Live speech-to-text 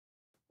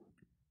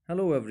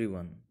Hello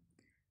everyone.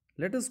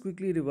 Let us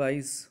quickly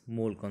revise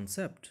mole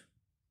concept.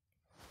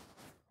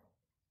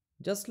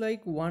 Just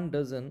like 1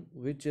 dozen,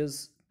 which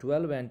is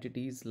 12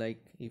 entities,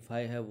 like if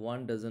I have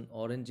 1 dozen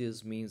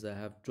oranges means I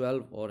have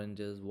 12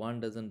 oranges, 1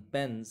 dozen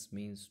pens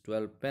means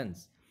 12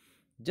 pens.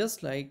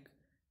 Just like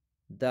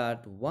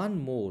that, one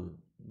mole,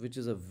 which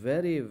is a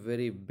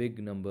very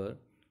big number,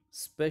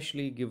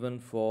 especially given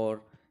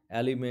for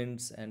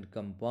elements and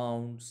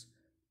compounds,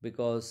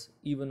 because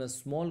even a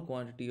small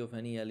quantity of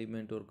any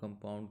element or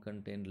compound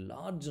contain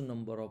large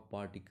number of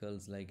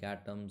particles like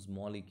atoms,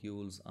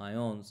 molecules,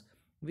 ions,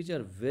 which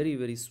are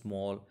very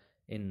small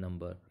in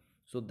number.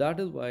 So that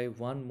is why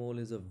 1 mole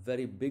is a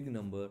very big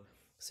number,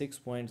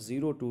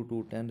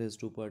 6.022 10 raised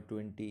to power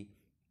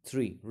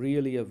 23,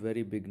 really a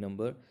very big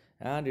number,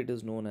 and it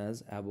is known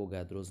as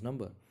Avogadro's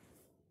number.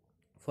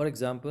 For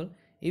example,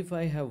 if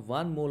I have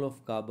 1 mole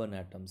of carbon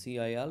atom, see,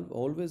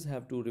 always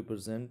have to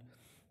represent,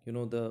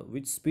 the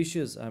which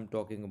species I'm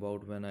talking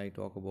about when I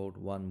talk about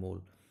 1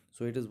 mole.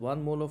 So it is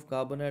 1 mole of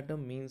carbon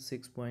atom means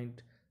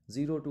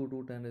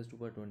 6.022 10 raised to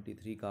power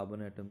 23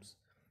 carbon atoms.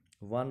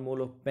 1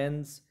 mole of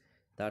pens,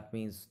 that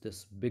means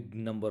this big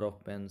number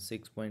of pens,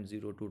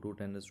 6.022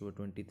 10 raised to power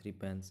 23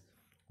 pens.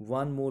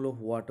 1 mole of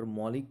water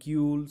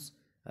molecules,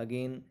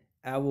 again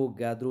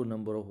Avogadro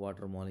number of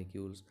water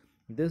molecules.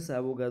 This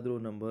Avogadro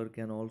number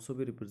can also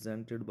be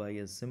represented by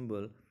a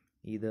symbol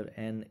either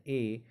Na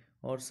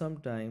or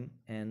sometime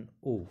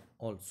NO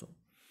also.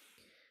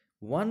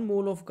 1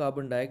 mole of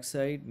carbon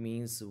dioxide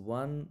means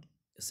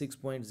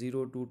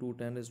 6.022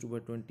 10 raised to power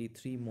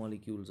 23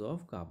 molecules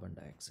of carbon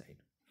dioxide.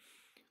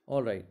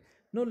 All right.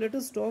 Now let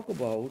us talk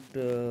about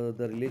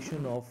the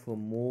relation of a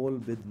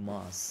mole with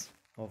mass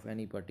of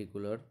any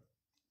particular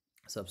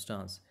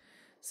substance.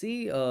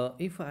 See,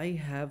 if I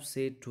have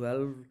say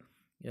 12,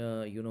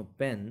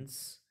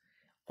 pens,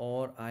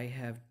 or I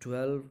have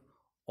 12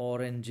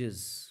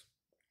 oranges,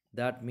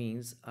 that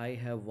means I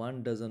have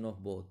 1 dozen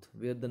of both,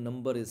 where the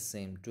number is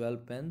same,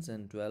 12 pens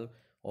and 12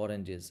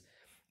 oranges.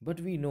 But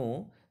we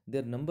know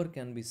their number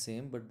can be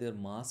same, but their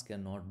mass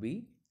cannot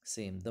be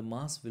same. The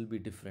mass will be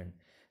different.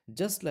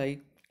 Just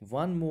like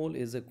 1 mole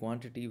is a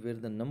quantity where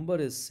the number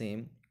is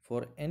same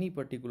for any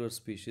particular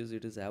species,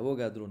 it is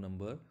Avogadro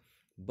number,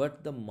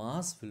 but the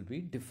mass will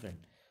be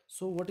different.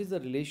 So what is the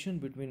relation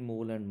between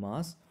mole and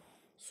mass?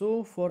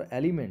 So for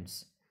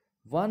elements,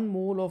 1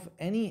 mole of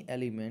any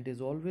element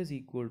is always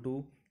equal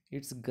to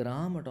its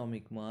gram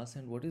atomic mass.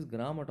 And what is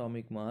gram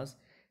atomic mass?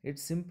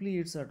 It's simply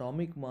its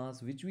atomic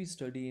mass, which we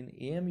study in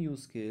AMU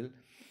scale,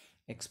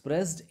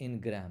 expressed in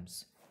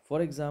grams.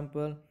 For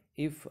example,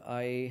 if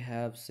I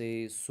have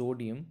say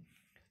sodium,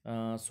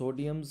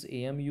 sodium's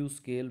AMU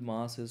scale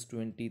mass is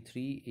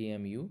 23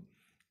 AMU,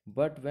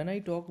 but when I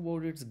talk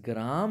about its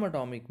gram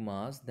atomic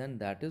mass, then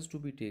that is to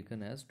be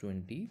taken as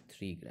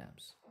 23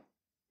 grams.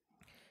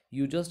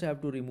 You just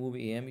have to remove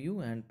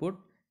AMU and put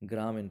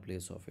gram in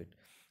place of it.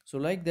 So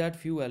like that,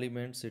 few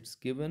elements it's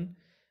given,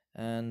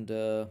 and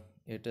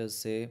it is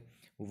say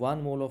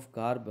 1 mole of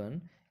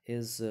carbon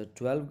is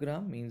 12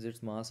 gram, means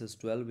its mass is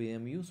 12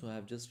 AMU. So I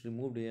have just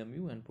removed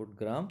AMU and put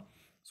gram,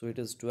 so it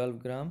is 12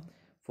 gram.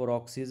 For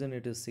oxygen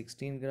it is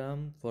 16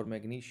 gram. For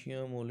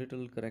magnesium, a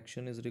little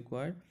correction is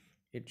required,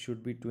 it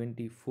should be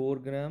 24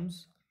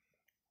 grams.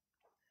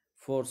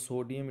 For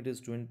sodium it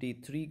is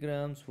 23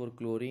 grams. For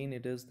chlorine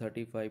it is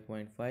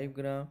 35.5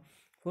 gram.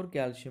 For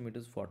calcium it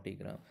is 40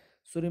 gram.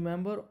 So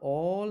remember,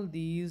 all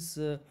these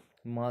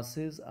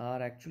masses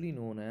are actually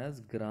known as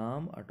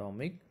gram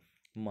atomic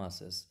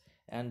masses,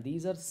 and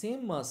these are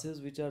same masses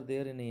which are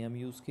there in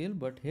AMU scale,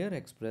 but here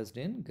expressed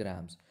in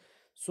grams.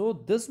 So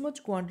this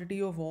much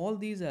quantity of all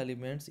these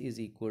elements is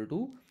equal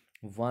to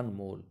 1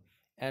 mole.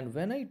 And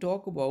when I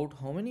talk about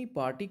how many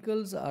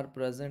particles are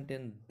present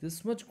in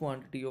this much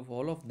quantity of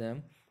all of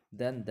them,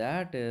 then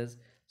that is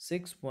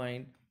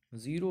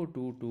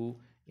 6.022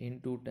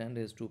 into 10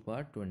 raised to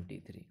power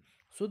 23.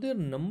 So their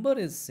number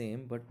is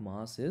same, but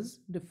mass is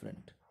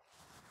different.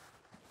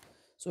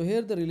 So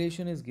here the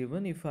relation is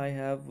given. If I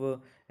have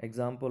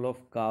example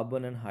of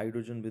carbon and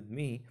hydrogen with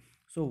me,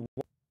 so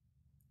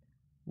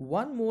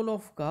 1 mole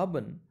of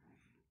carbon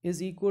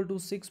is equal to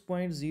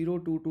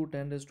 6.022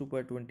 10 raised to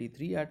power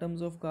 23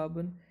 atoms of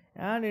carbon,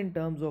 and in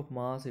terms of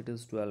mass it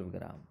is 12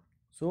 gram.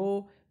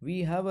 So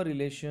we have a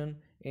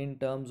relation in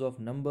terms of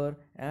number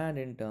and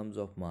in terms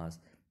of mass.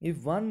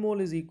 If 1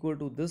 mole is equal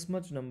to this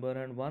much number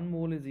and 1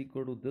 mole is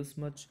equal to this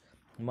much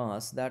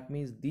mass, that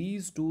means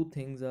these two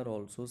things are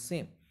also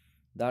same.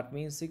 That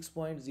means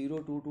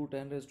 6.022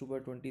 10 raised to power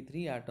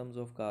 23 atoms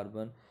of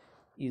carbon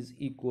is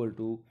equal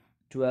to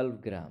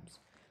 12 grams.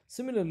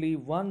 Similarly,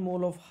 1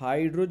 mole of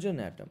hydrogen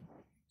atom.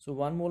 So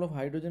 1 mole of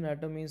hydrogen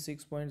atom means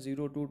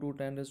 6.022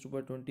 10 raised to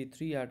power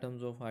 23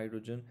 atoms of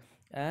hydrogen,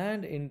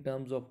 and in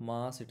terms of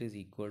mass it is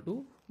equal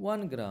to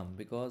 1 gram,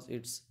 because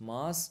its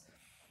mass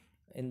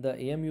in the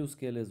AMU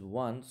scale is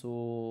 1.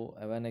 So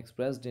when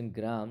expressed in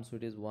grams, so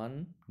it is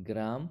 1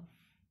 gram,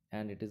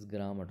 and it is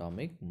gram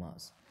atomic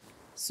mass.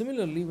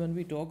 Similarly, when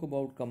we talk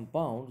about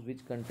compounds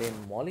which contain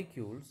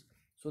molecules,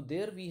 so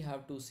there we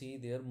have to see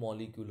their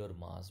molecular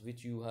mass,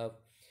 which you have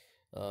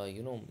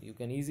you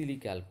can easily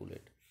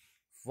calculate.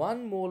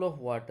 1 mole of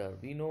water,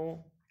 we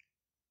know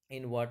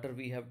in water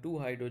we have 2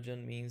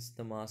 hydrogen, means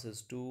the mass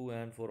is 2,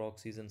 and for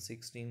oxygen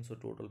 16, so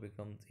total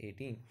becomes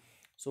 18.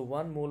 So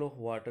 1 mole of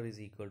water is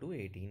equal to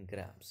 18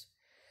 grams.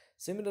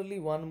 Similarly,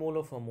 1 mole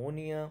of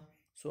ammonia.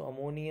 So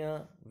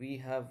ammonia, we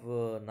have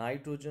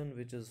nitrogen,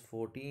 which is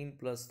 14,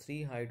 plus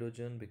 3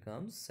 hydrogen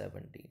becomes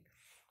 17.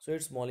 So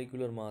its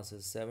molecular mass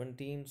is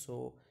 17.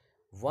 So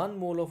 1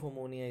 mole of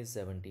ammonia is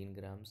 17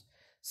 grams.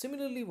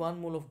 Similarly, 1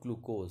 mole of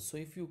glucose. So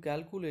if you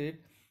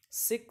calculate,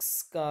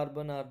 6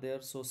 carbon are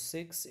there. So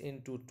 6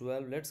 into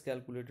 12, let's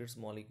calculate its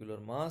molecular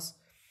mass,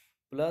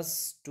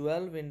 plus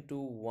 12 into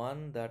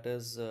 1, that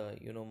is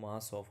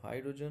mass of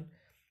hydrogen,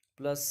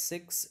 plus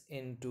 6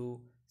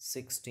 into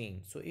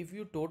 16. So if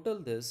you total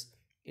this,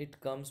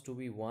 it comes to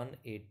be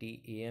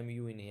 180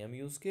 AMU in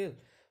AMU scale.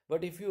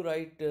 But if you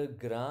write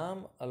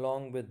gram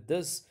along with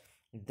this,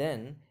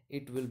 then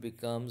it will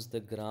becomes the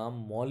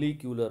gram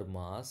molecular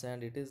mass,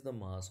 and it is the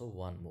mass of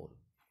 1 mole.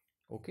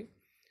 Okay,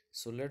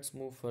 so let's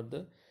move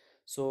further.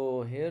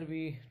 So here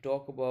we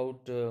talk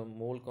about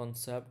mole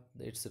concept,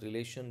 its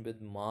relation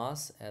with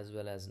mass as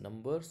well as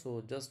number.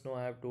 So just now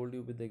I have told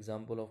you with the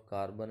example of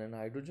carbon and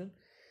hydrogen.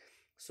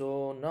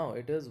 So now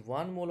it is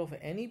 1 mole of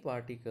any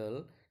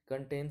particle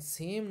contains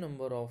same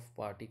number of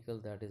particle,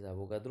 that is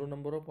Avogadro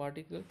number of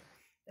particle,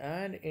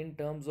 and in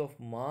terms of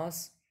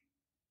mass,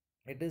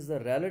 it is the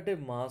relative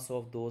mass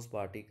of those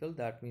particles.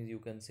 That means you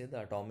can say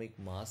the atomic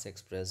mass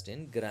expressed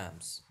in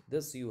grams.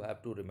 This you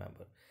have to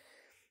remember.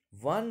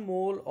 1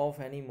 mole of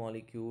any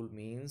molecule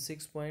means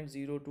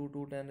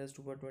 6.022 10 raised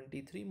to power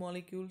 23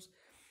 molecules,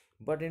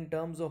 but in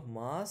terms of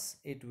mass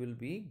it will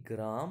be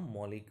gram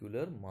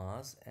molecular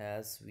mass,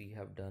 as we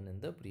have done in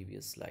the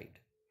previous slide.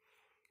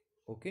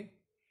 Okay,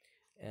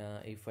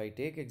 if I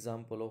take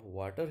example of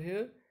water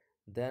here,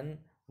 then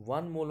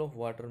 1 mole of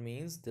water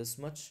means this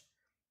much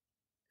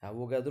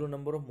Avogadro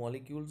number of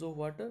molecules of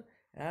water,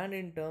 and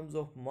in terms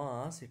of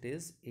mass it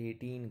is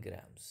 18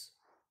 grams.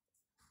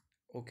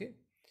 Okay,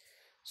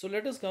 so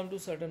let us come to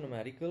certain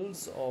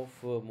numericals of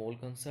mole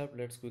concept.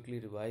 Let's quickly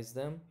revise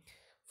them.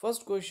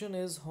 First question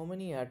is, how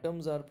many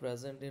atoms are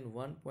present in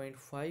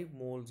 1.5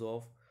 moles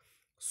of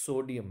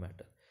sodium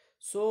matter?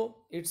 So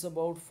it's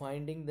about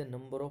finding the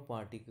number of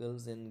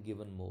particles in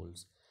given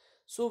moles.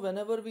 So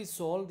whenever we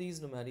solve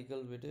these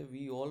numerical video,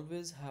 we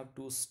always have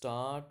to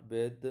start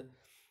with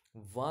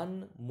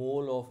 1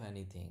 mole of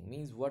anything,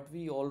 means what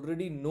we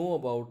already know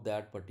about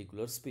that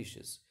particular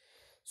species.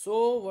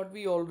 So what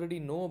we already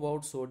know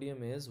about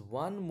sodium is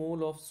 1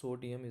 mole of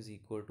sodium is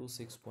equal to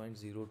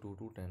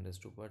 6.022 10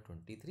 raised to power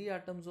 23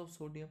 atoms of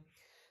sodium.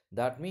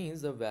 That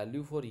means the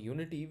value for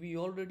unity we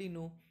already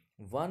know.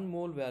 1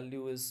 mole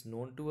value is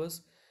known to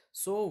us.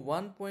 So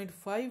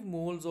 1.5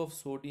 moles of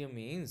sodium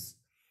means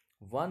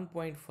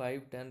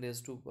 1.5 10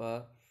 raised to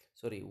power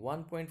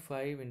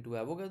 1.5 into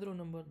Avogadro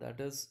number, that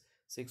is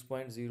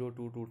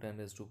 6.022 10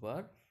 raised to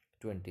power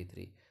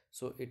 23.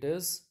 So it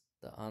is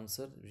the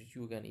answer which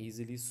you can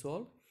easily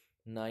solve,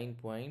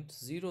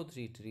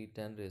 9.033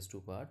 10 raised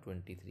to power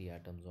 23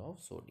 atoms of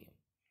sodium.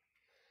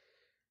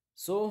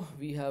 So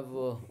we have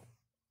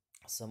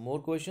some more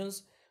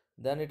questions.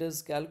 Then it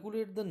is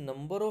calculate the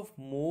number of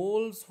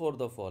moles for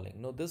the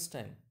following. Now this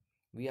time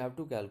we have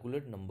to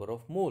calculate number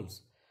of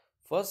moles.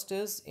 First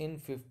is in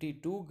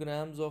 52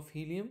 grams of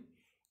helium,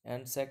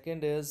 and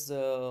second is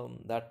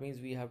that means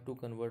we have to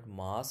convert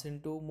mass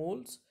into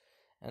moles,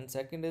 and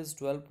second is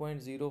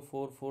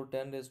 12.044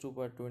 10 raised to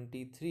power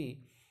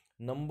 23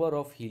 number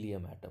of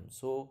helium atoms.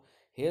 So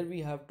here we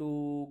have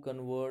to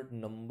convert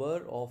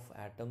number of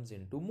atoms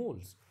into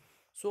moles.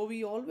 So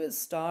we always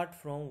start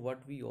from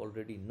what we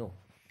already know.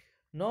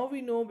 Now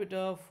we know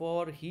beta,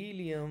 for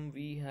helium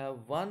we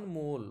have 1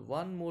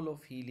 mole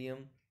of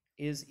helium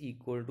is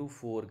equal to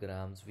 4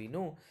 grams. We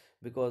know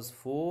because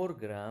 4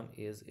 gram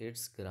is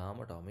its gram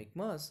atomic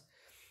mass.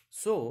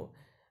 So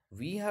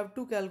we have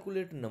to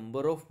calculate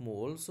number of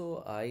moles.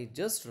 So I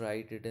just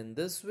write it in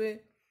this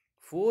way.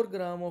 4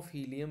 gram of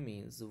helium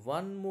means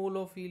 1 mole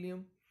of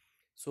helium.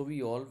 So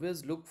we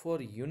always look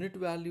for unit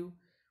value.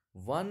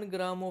 1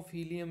 gram of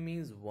helium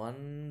means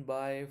 1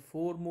 by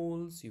 4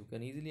 moles. You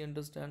can easily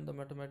understand the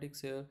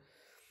mathematics here.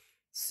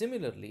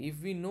 Similarly,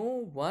 if we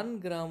know 1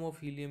 gram of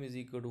helium is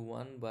equal to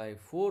 1 by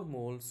 4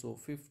 moles, so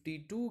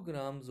 52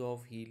 grams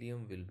of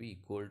helium will be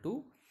equal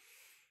to,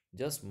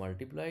 just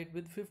multiply it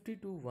with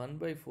 52. 1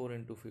 by 4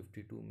 into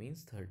 52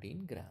 means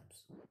 13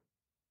 grams.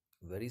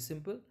 Very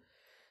simple.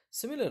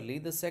 Similarly,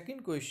 the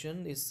second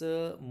question is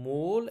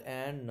mole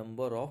and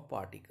number of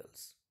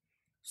particles.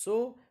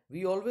 So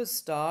we always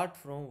start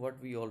from what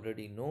we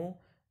already know.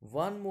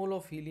 1 mole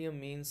of helium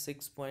means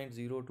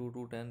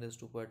 6.022 10 raised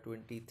to power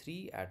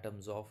 23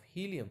 atoms of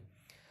helium.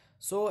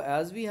 So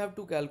as we have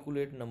to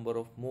calculate number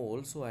of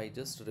moles, so I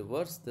just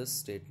reverse this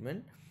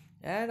statement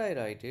and I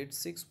write it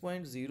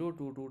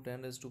 6.022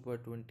 10 raised to power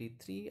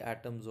 23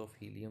 atoms of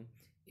helium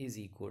is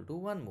equal to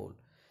 1 mole.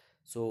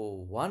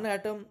 So 1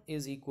 atom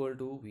is equal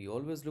to, we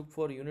always look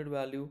for unit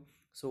value,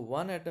 So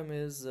one atom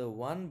is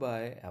 1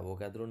 by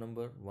Avogadro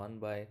number, 1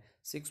 by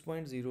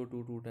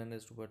 6.022 10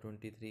 raised to power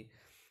 23.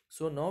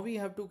 So now we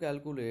have to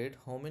calculate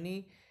how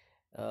many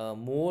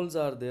moles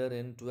are there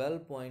in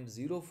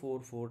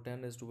 12.044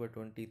 10 raised to power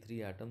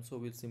 23 atoms. So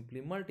we'll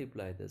simply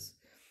multiply this.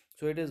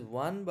 So it is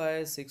 1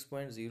 by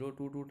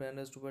 6.022 10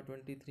 raised to power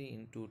 23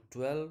 into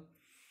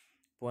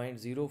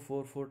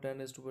 12.044 10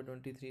 raised to power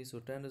 23. So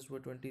 10 raised to power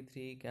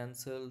 23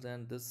 cancels,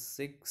 and this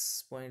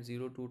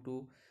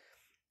 6.022,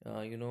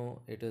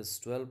 it is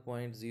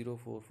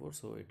 12.044,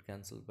 so it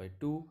cancels by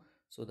 2.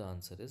 So the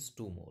answer is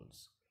 2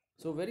 moles.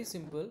 So very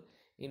simple.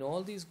 In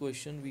all these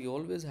questions, we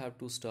always have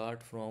to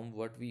start from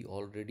what we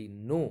already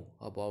know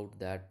about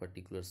that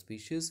particular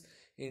species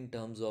in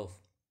terms of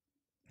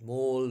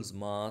moles,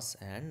 mass,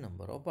 and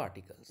number of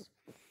particles.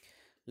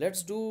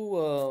 Let's do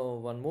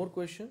one more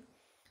question.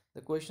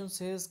 The question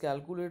says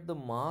calculate the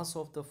mass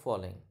of the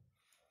following.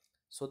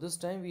 So this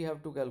time we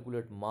have to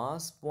calculate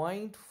mass: zero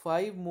point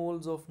 0.5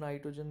 moles of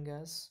nitrogen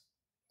gas,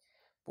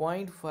 zero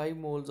point 0.5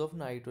 moles of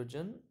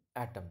nitrogen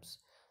atoms.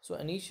 So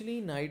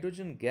initially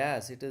nitrogen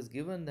gas, it is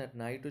given that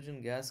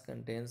nitrogen gas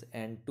contains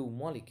N2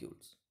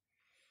 molecules.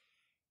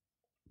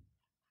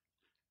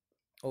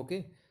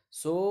 Okay,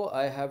 so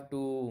I have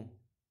to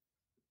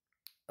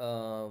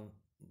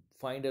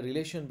find a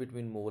relation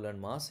between mole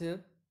and mass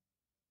here.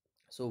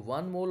 So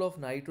 1 mole of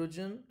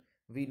nitrogen,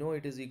 we know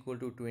it is equal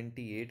to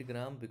 28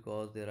 gram,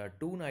 because there are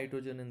 2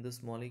 nitrogen in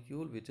this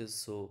molecule, which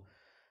is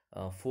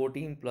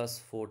 14 plus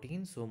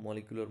 14, so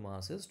molecular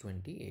mass is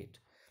 28.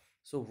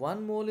 So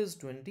 1 mole is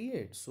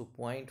 28, so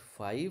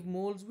 0.5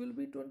 moles will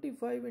be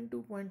 25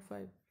 into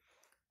 0.5,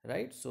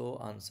 right? So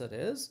answer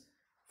is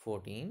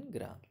 14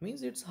 grams,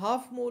 means it's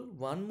half mole.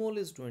 1 mole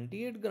is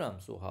 28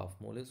 grams, so half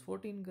mole is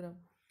 14 gram.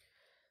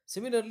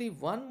 Similarly,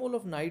 1 mole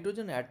of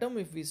nitrogen atom,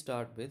 if we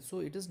start with, so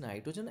it is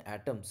nitrogen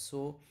atoms,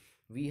 so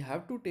we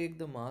have to take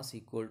the mass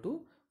equal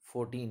to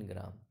 14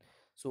 gram.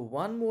 So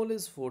 1 mole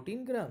is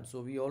 14 grams,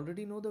 so we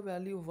already know the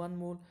value of 1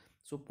 mole.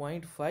 So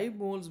 0.5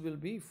 moles will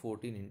be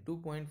 14 into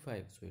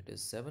 0.5, so it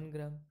is 7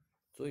 gram.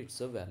 So it's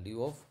a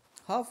value of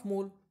half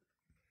mole.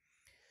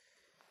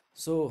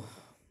 So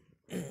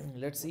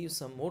let's see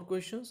some more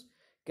questions.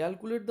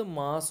 Calculate the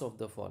mass of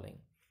the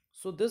following.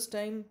 So this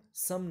time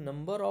some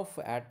number of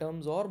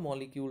atoms or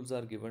molecules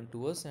are given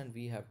to us, and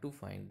we have to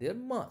find their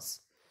mass.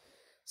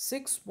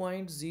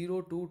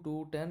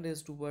 6.022 10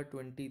 raised to power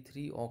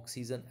 23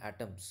 oxygen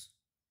atoms.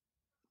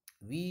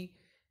 We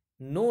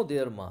know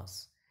their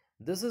mass.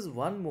 This is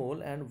 1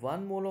 mole, and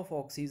 1 mole of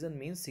oxygen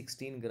means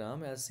 16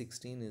 gram, as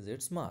 16 is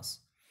its mass.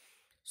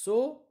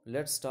 So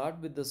let's start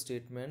with the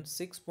statement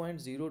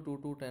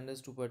 6.022 10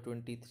 raised to power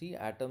 23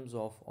 atoms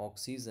of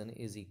oxygen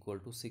is equal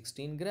to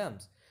 16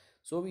 grams.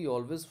 So we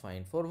always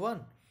find for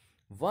 1.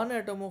 1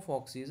 atom of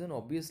oxygen,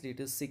 obviously it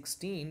is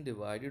 16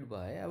 divided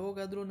by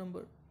Avogadro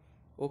number.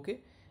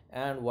 Okay,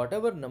 and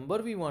whatever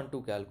number we want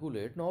to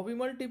calculate, now we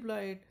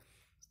multiply it.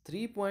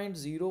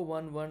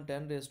 3.011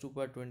 10 raised to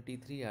power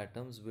 23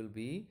 atoms will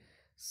be,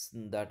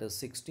 that is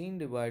 16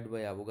 divided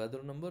by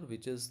Avogadro number,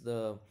 which is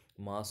the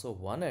mass of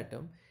 1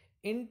 atom,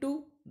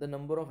 into the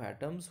number of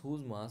atoms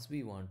whose mass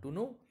we want to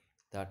know,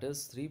 that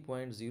is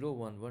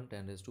 3.011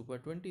 10 raised to power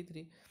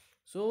 23.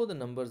 So the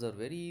numbers are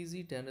very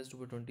easy. 10 raised to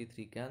power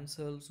 23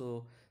 cancel,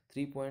 so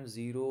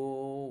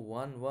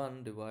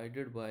 3.011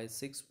 divided by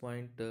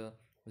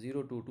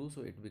 6.022,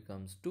 so it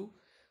becomes 2.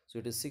 So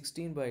it is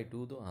 16 by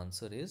 2. The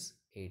answer is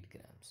 8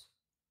 grams.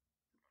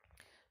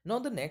 Now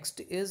the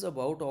next is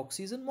about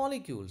oxygen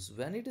molecules.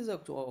 When it is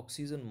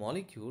oxygen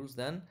molecules,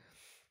 then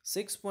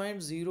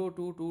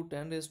 6.022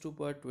 10 raised to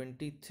power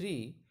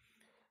 23,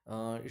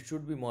 it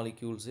should be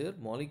molecules here.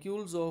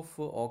 Molecules of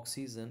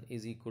oxygen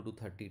is equal to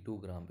 32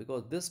 gram,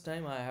 because this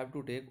time I have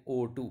to take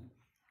O2.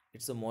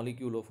 It's a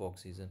molecule of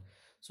oxygen.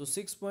 So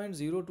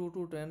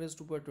 6.022 10 raised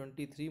to power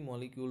 23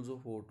 molecules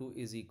of O2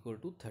 is equal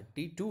to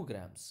 32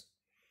 grams,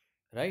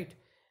 right?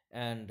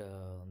 And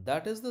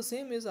that is the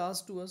same is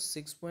asked to us.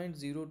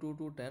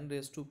 6.022 10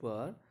 raised to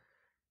power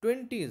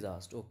 20 is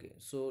asked. Okay,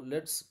 so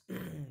let's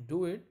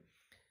do it.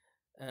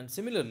 And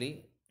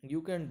similarly,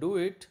 you can do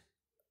it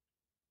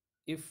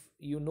if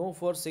you know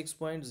for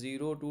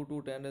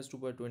 6.022 10 raised to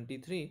power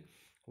 23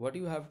 what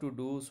you have to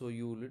do. So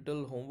you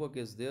little homework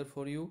is there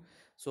for you.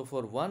 So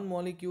for one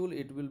molecule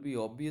it will be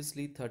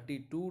obviously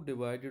 32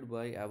 divided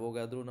by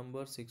Avogadro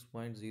number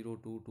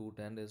 6.022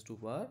 10 raised to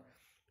power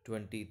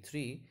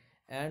 23,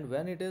 and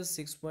when it is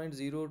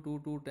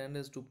 6.022 10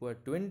 raised to power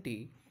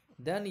 20,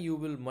 then you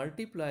will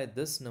multiply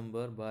this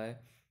number by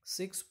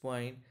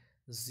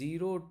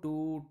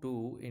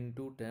 6.022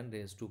 into 10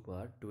 raised to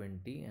power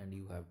 20, and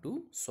you have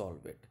to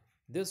solve it.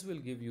 This will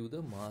give you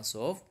the mass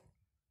of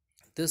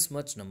this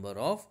much number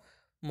of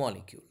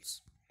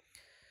molecules.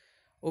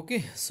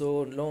 Okay,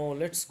 so now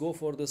let's go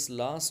for this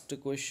last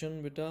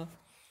question, beta.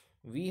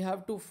 We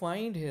have to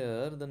find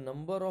here the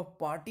number of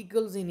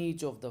particles in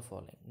each of the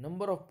following.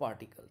 Number of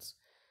particles.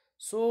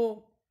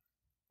 So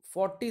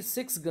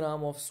 46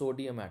 gram of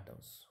sodium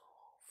atoms.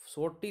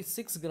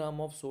 46 gram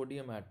of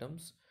sodium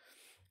atoms.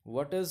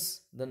 What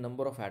is the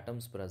number of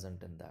atoms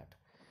present in that?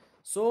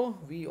 So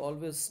we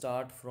always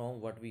start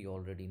from what we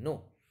already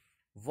know.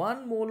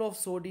 1 mole of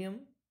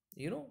sodium,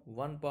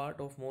 one part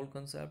of mole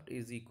concept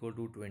is equal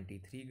to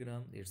 23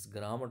 gram. It's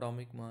gram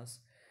atomic mass.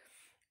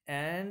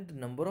 And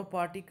number of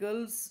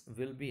particles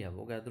will be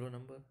Avogadro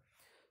number.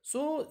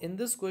 So in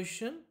this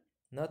question,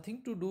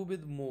 nothing to do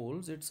with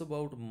moles, it's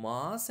about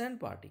mass and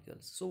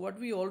particles. So what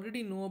we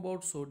already know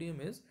about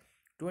sodium is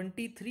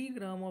 23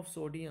 gram of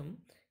sodium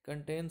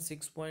contains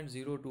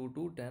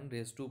 6.022 10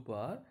 raised to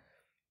power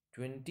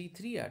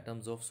 23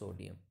 atoms of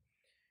sodium,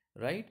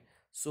 right?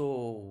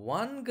 So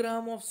 1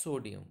 gram of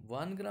sodium,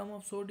 1 gram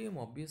of sodium,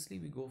 obviously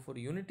we go for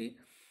unity,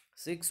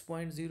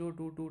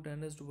 6.022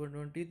 10 raised to power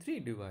 23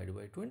 divided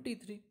by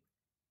 23.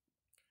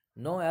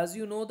 Now, as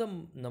you know the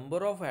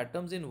number of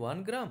atoms in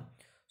 1 gram,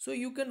 so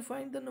you can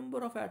find the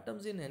number of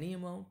atoms in any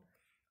amount.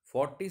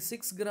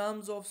 46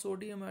 grams of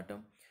sodium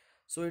atom.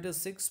 So it is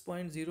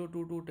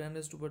 6.022 10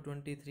 raised to power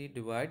 23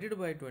 divided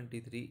by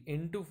 23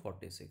 into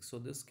 46. So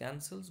this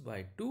cancels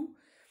by 2.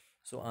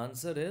 So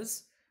answer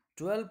is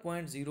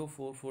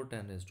 12.044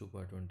 10 raised to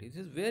power 20. This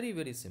is very,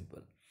 very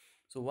simple.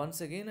 So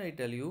once again I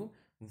tell you,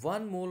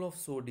 1 mole of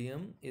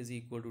sodium is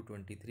equal to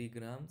 23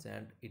 grams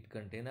and it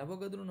contains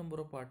Avogadro number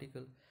of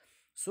particles.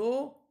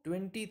 So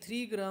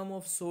 23 gram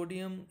of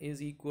sodium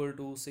is equal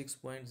to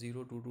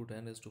 6.022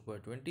 10 raised to power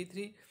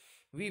 23.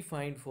 We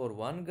find for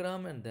 1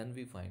 gram and then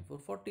we find for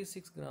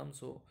 46 grams.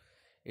 So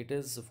it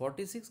is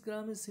 46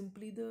 gram is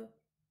simply the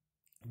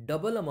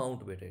double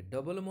amount.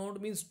 Double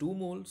amount means 2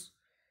 moles,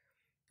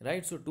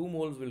 right? So 2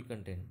 moles will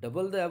contain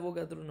double the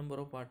Avogadro number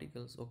of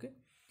particles. Okay.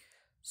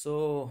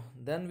 So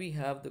then we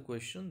have the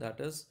question,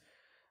 that is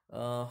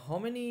how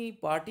many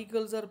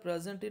particles are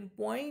present in zero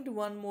point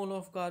 0.1 mole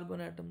of carbon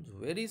atoms?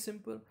 Very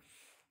simple.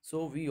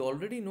 So we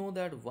already know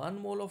that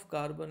 1 mole of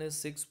carbon is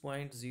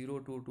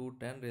 6.022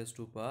 10 raised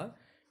to power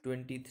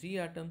 23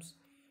 atoms.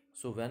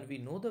 So when we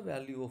know the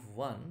value of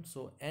 1,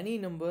 so any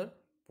number zero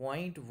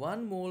point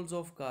 0.1 moles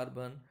of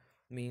carbon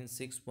means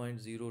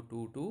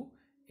 6.022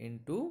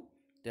 into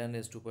 10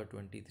 raised to power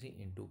 23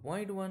 into zero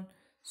point 0.1.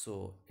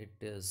 So it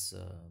is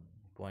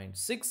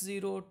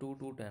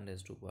 0.6022 10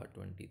 raised to power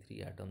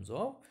 23 atoms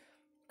of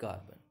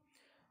carbon.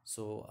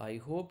 So I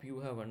hope you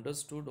have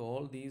understood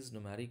all these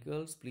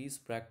numericals. Please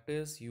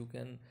practice. You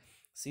can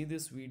see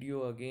this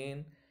video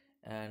again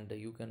and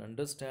you can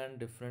understand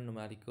different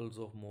numericals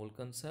of mole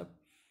concept.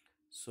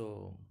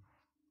 So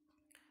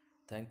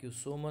thank you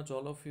so much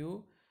all of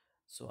you.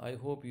 So I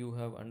hope you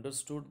have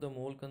understood the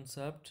mole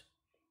concept.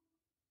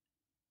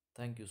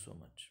 Thank you so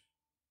much.